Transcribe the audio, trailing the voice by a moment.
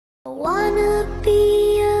I wanna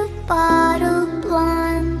be a bottle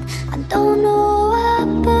blonde. I don't know why,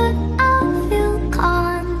 but I feel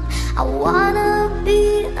calm. I wanna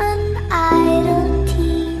be an idle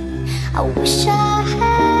teen. I wish I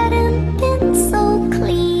hadn't been so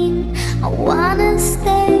clean. I wanna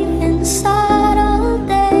stay inside all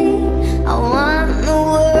day. I want the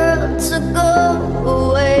world to go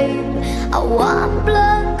away. I want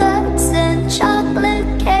blood guts and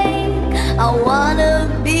chocolate cake. I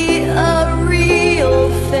wanna be a real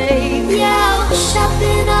fake. Yeah,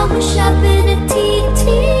 I wish I'd been a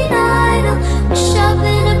teen idol. Wish I'd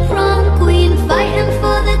been a prom queen fighting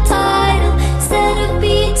for the title. Instead of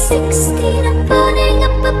being 16, I'm burning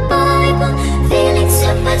up a Bible, feeling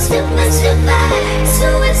super